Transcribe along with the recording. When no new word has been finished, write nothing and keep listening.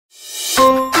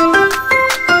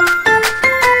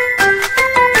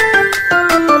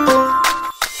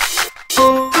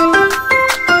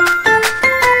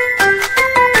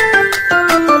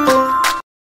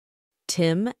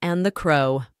and the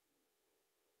Crow.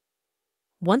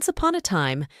 Once upon a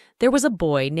time, there was a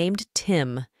boy named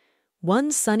Tim.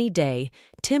 One sunny day,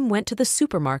 Tim went to the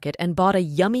supermarket and bought a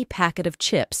yummy packet of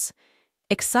chips.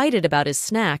 Excited about his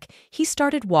snack, he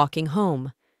started walking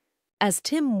home. As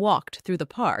Tim walked through the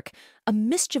park, a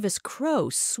mischievous crow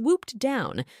swooped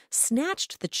down,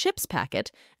 snatched the chips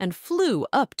packet, and flew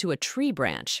up to a tree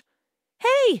branch.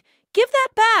 "Hey, give that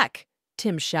back!"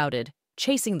 Tim shouted,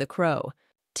 chasing the crow.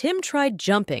 Tim tried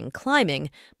jumping, climbing,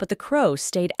 but the crow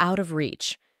stayed out of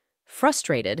reach.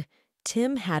 Frustrated,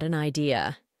 Tim had an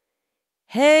idea.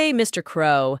 "Hey, Mr.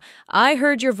 Crow, I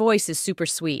heard your voice is super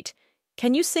sweet.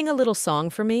 Can you sing a little song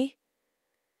for me?"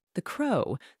 The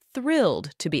crow,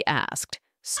 thrilled to be asked,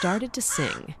 started to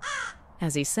sing.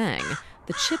 As he sang,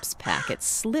 the chips packet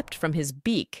slipped from his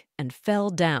beak and fell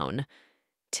down.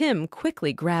 Tim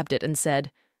quickly grabbed it and said,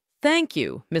 "Thank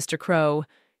you, Mr. Crow.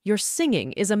 Your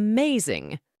singing is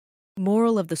amazing."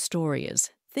 Moral of the story is,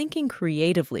 thinking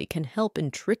creatively can help in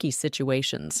tricky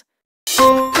situations.